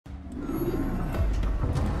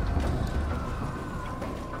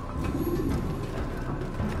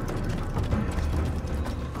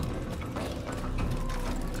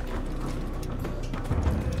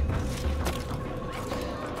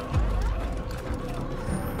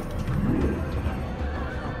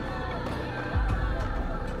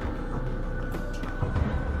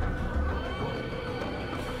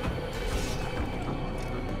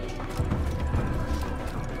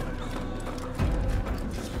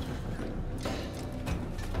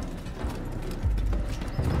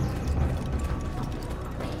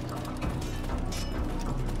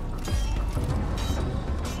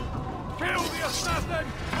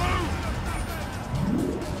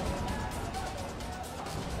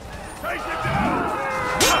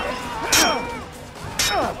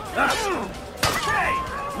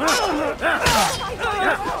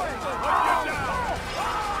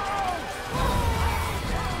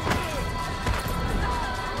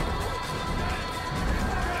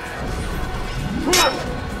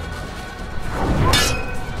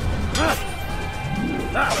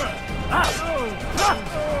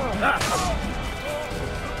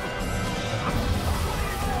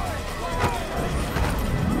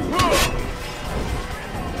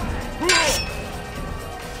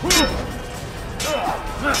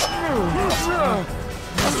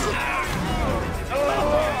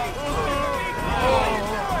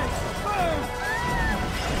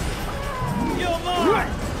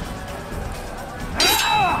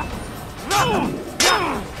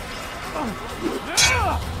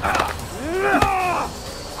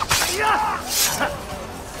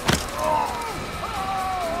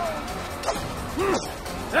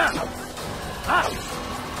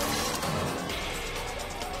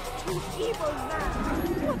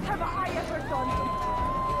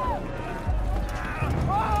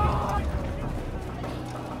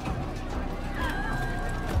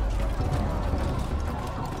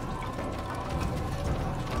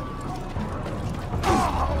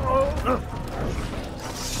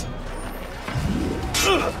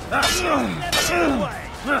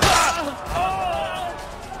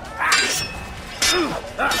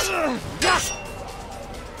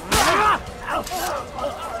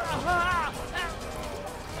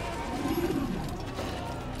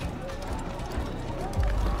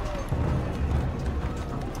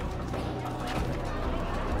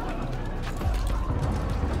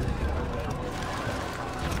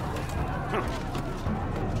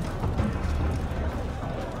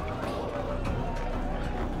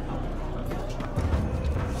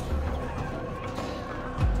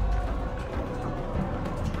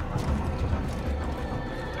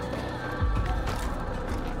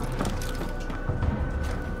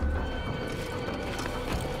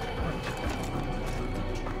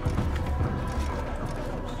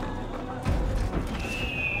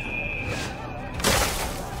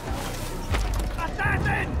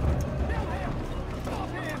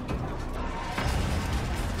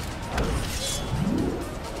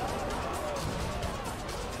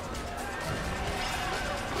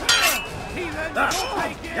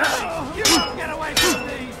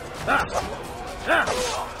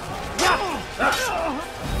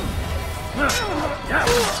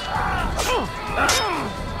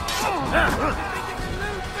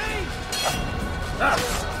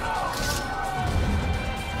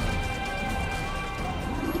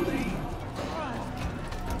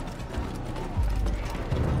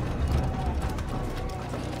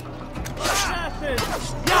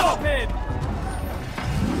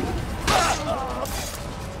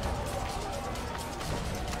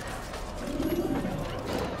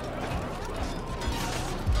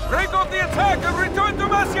Break off the attack and return to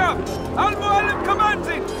Masyaf! Al-Mu'allim commands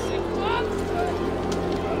it!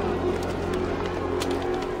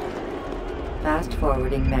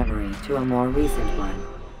 Fast-forwarding memory to a more recent one.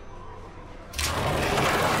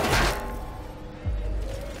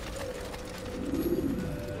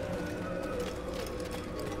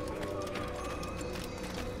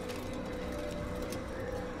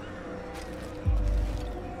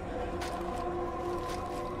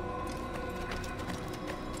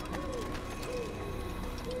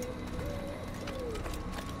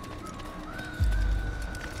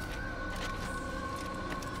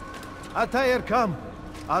 Altair, come.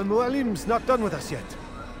 Al-Mu'allim's not done with us yet.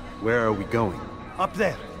 Where are we going? Up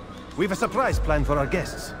there. We've a surprise plan for our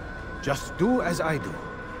guests. Just do as I do.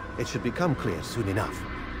 It should become clear soon enough.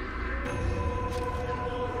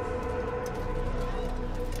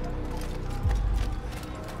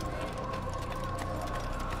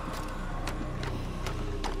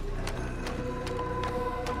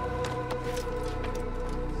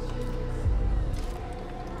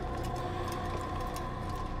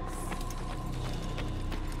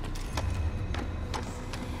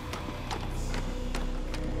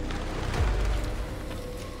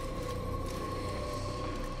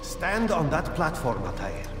 Stand on that platform,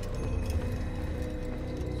 Altair.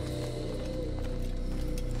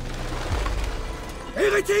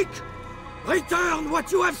 Heretic! Return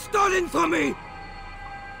what you have stolen from me!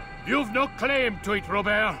 You've no claim to it,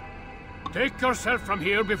 Robert. Take yourself from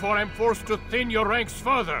here before I'm forced to thin your ranks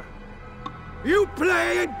further. You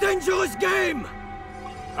play a dangerous game!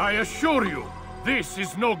 I assure you, this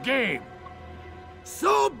is no game.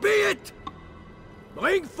 So be it!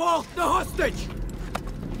 Bring forth the hostage!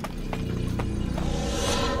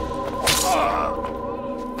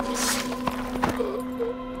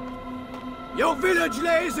 Your village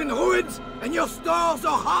lays in ruins, and your stores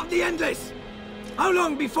are hardly endless. How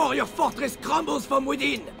long before your fortress crumbles from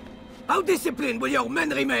within? How disciplined will your men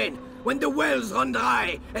remain when the wells run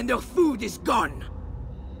dry and their food is gone?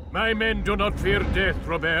 My men do not fear death,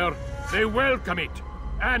 Robert. They welcome it,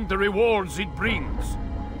 and the rewards it brings.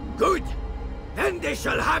 Good. Then they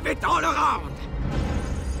shall have it all around.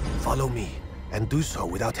 Follow me, and do so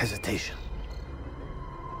without hesitation.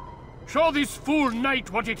 Show this fool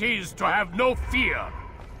knight what it is to have no fear.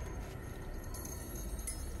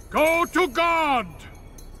 Go to God!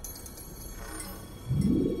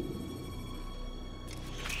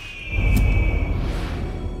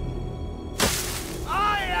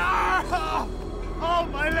 Oh,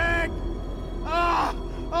 my leg!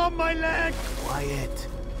 Oh, my leg! Quiet,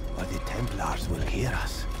 or the Templars will hear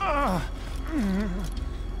us.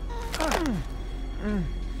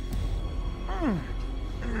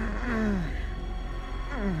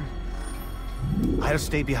 I'll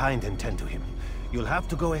stay behind and tend to him. You'll have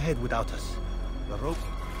to go ahead without us. The rope...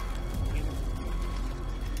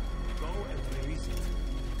 Go and release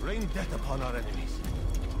it. Rain death upon our enemies.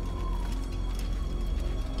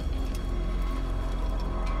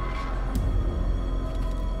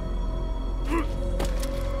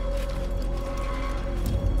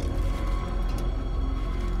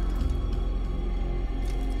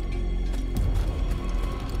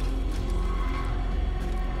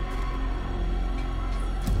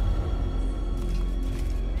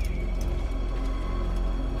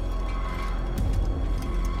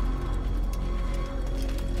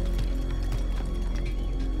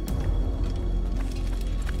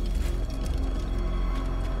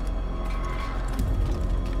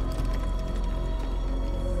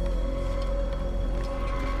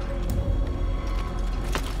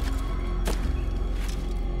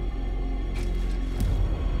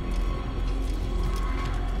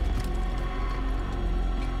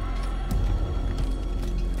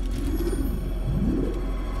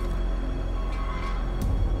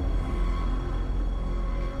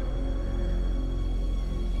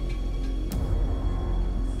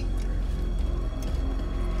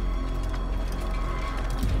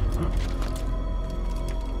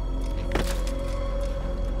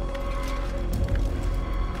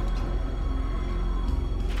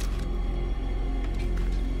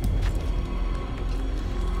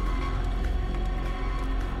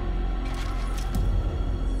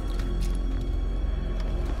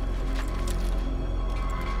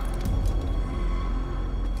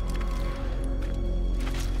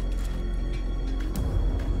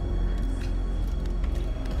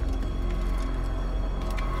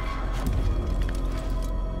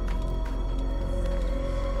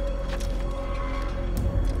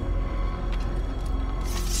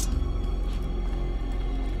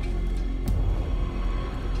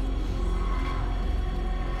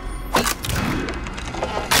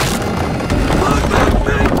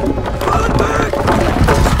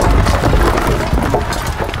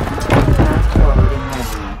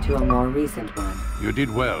 Recent one. You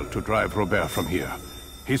did well to drive Robert from here.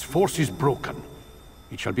 His force is broken.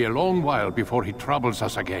 It shall be a long while before he troubles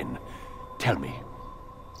us again. Tell me,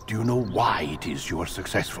 do you know why it is you are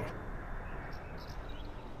successful?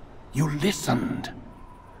 You listened.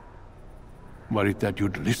 Were it that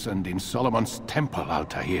you'd listened in Solomon's temple,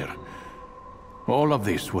 Altair, all of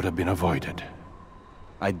this would have been avoided.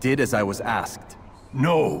 I did as I was asked.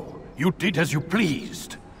 No, you did as you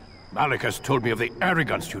pleased. Malik has told me of the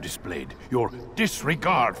arrogance you displayed, your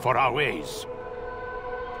disregard for our ways.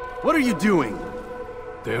 What are you doing?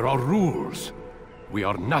 There are rules. We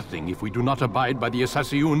are nothing if we do not abide by the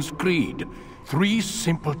Assassin's creed. 3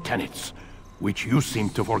 simple tenets, which you seem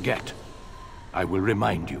to forget. I will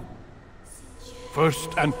remind you.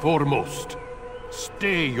 First and foremost,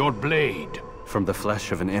 stay your blade. From the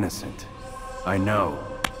flesh of an innocent. I know.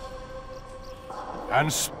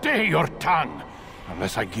 And stay your tongue,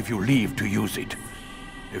 unless I give you leave to use it.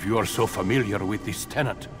 If you are so familiar with this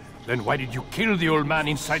tenet, then why did you kill the old man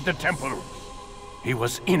inside the temple? He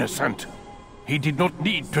was innocent. He did not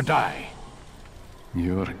need to die.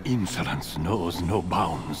 Your insolence knows no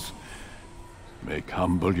bounds. Make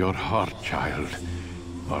humble your heart, child,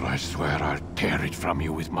 or I swear I'll tear it from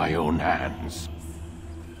you with my own hands.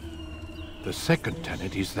 The second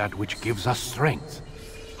tenet is that which gives us strength.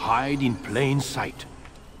 Hide in plain sight.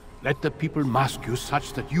 Let the people mask you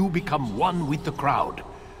such that you become one with the crowd.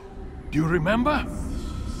 Do you remember?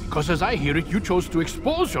 Because as I hear it, you chose to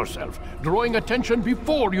expose yourself, drawing attention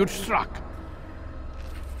before you'd struck.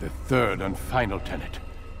 The third and final tenet.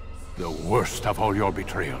 The worst of all your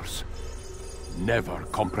betrayals. Never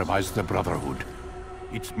compromise the Brotherhood.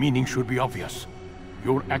 Its meaning should be obvious.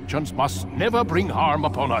 Your actions must never bring harm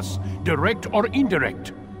upon us, direct or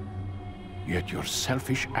indirect. Yet your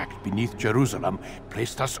selfish act beneath Jerusalem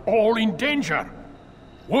placed us all in danger.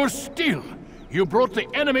 Worse still, you brought the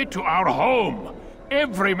enemy to our home.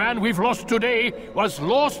 Every man we've lost today was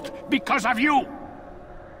lost because of you.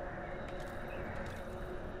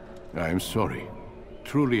 I am sorry.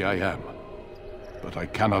 Truly I am. But I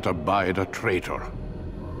cannot abide a traitor.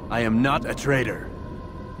 I am not a traitor.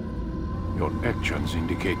 Your actions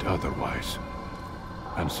indicate otherwise.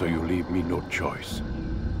 And so you leave me no choice.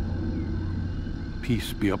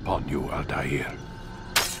 Peace be upon you, Altair.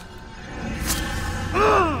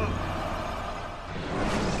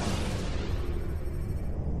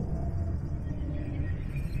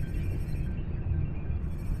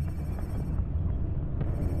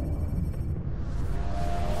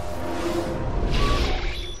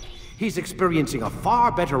 He's experiencing a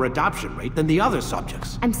far better adoption rate than the other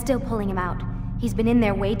subjects. I'm still pulling him out. He's been in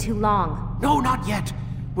there way too long. No, not yet.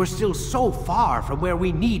 We're still so far from where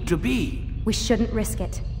we need to be. We shouldn't risk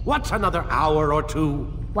it. What's another hour or two?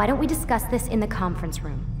 Why don't we discuss this in the conference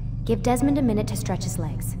room? Give Desmond a minute to stretch his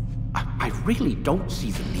legs. I really don't see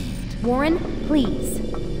the need. Warren, please.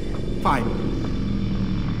 Fine.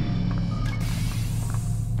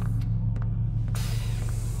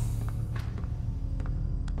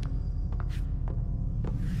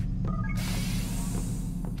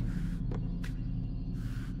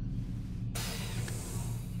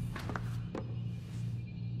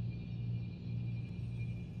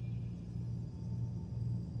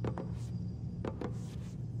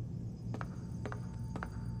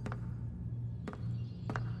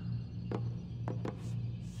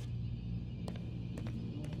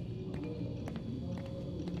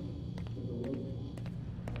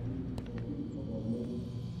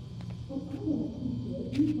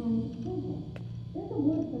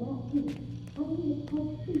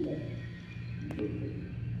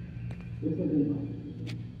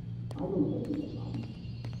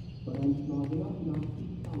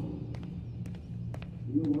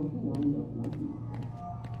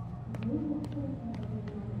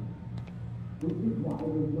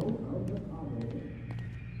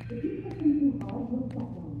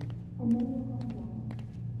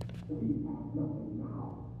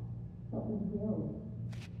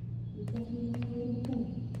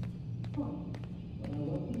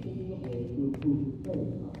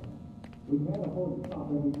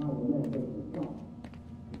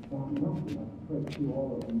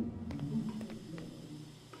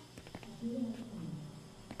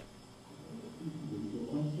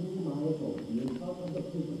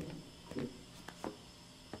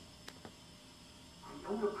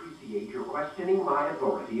 Questioning my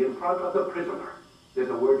authority in front of the prisoner. There's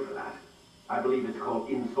a word for that. I believe it's called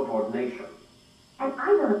insubordination. And I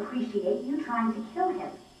don't appreciate you trying to kill him.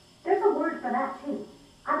 There's a word for that, too.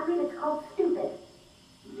 I believe it's called stupid.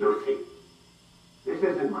 Lucy, this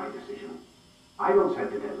isn't my decision. I don't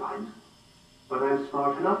set the deadlines, but I'm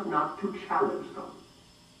smart enough not to challenge them.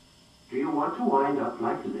 Do you want to wind up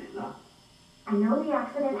like Layla? I know the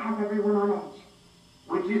accident has everyone on edge.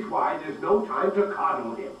 Which is why there's no time to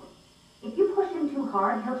coddle him. If you push him too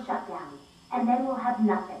hard, he'll shut down, and then we'll have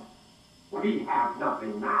nothing. We have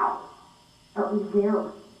nothing now. But we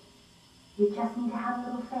will. You just need to have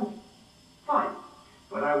a little faith. Fine,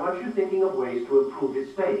 but I want you thinking of ways to improve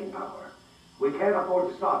his staying power. We can't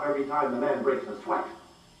afford to stop every time the man breaks a sweat.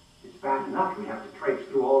 It's bad enough we have to traipse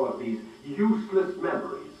through all of these useless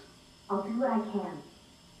memories. I'll do what I can.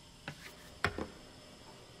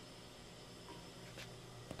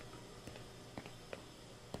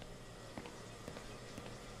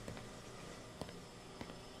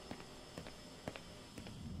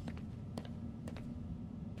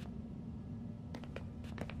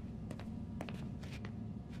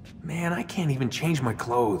 Man, I can't even change my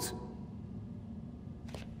clothes.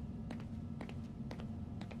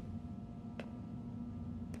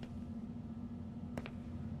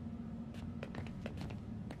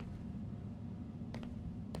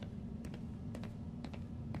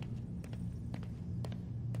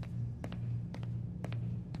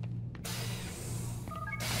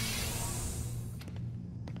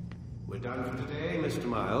 We're done for today, Mr.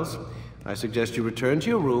 Miles. I suggest you return to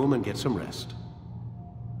your room and get some rest.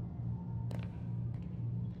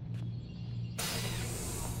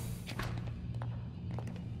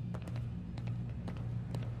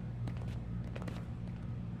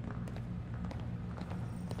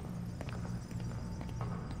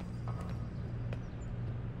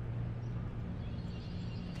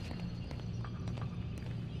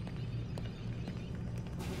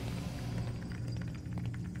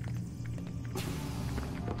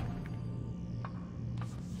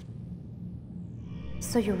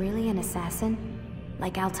 So you're really an assassin?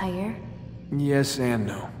 Like Altair? Yes and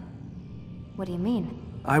no. What do you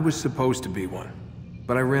mean? I was supposed to be one,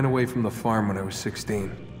 but I ran away from the farm when I was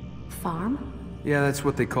 16. Farm? Yeah, that's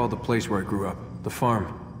what they called the place where I grew up. The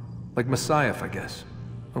farm. Like Masyaf, I guess.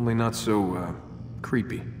 Only not so,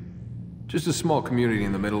 creepy. Just a small community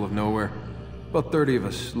in the middle of nowhere. About 30 of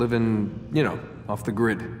us, living, you know, off the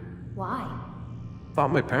grid. Why?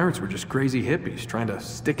 Thought my parents were just crazy hippies, trying to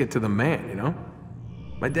stick it to the man, you know?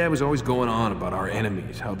 My dad was always going on about our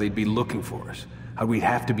enemies, how they'd be looking for us, how we'd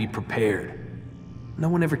have to be prepared. No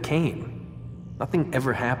one ever came. Nothing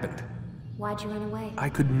ever happened. Why'd you run away? I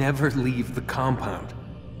could never leave the compound.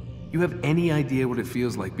 You have any idea what it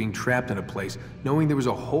feels like being trapped in a place, knowing there was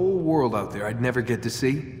a whole world out there I'd never get to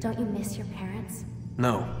see? Don't you miss your parents?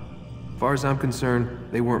 No. As far as I'm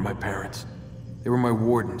concerned, they weren't my parents. They were my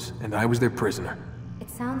wardens, and I was their prisoner.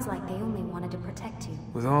 It sounds like they only wanted to protect you.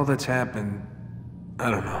 With all that's happened, I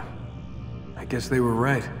don't know. I guess they were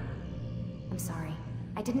right. I'm sorry.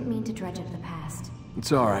 I didn't mean to dredge up the past.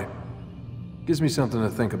 It's all right. Gives me something to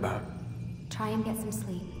think about. Try and get some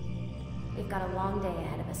sleep. We've got a long day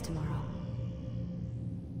ahead of us tomorrow.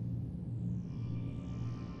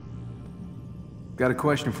 Got a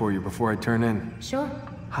question for you before I turn in. Sure.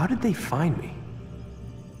 How did they find me?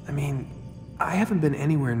 I mean, I haven't been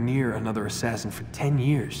anywhere near another assassin for 10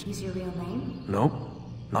 years. Use your real name? Nope.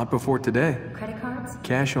 Not before today. Credit cards?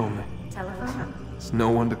 Cash only. Telephone? There's no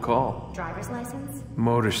one to call. Driver's license?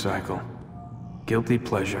 Motorcycle. Guilty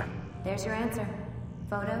pleasure. There's your answer.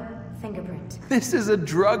 Photo, fingerprint. This is a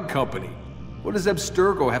drug company. What does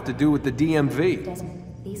Abstergo have to do with the DMV?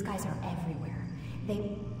 Desmond, these guys are everywhere.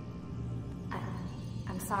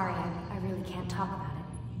 I'm sorry, I really can't talk about it.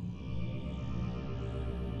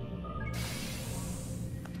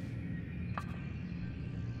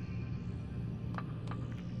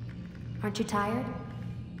 Aren't you tired?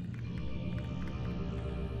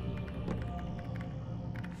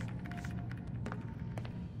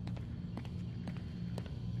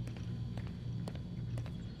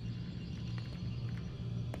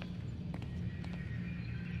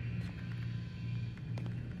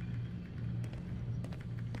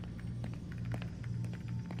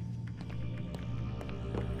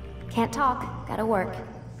 Can't talk. Gotta work.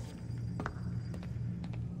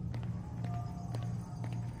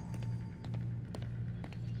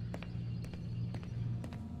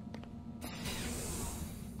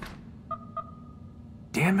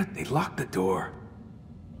 Damn it, they locked the door.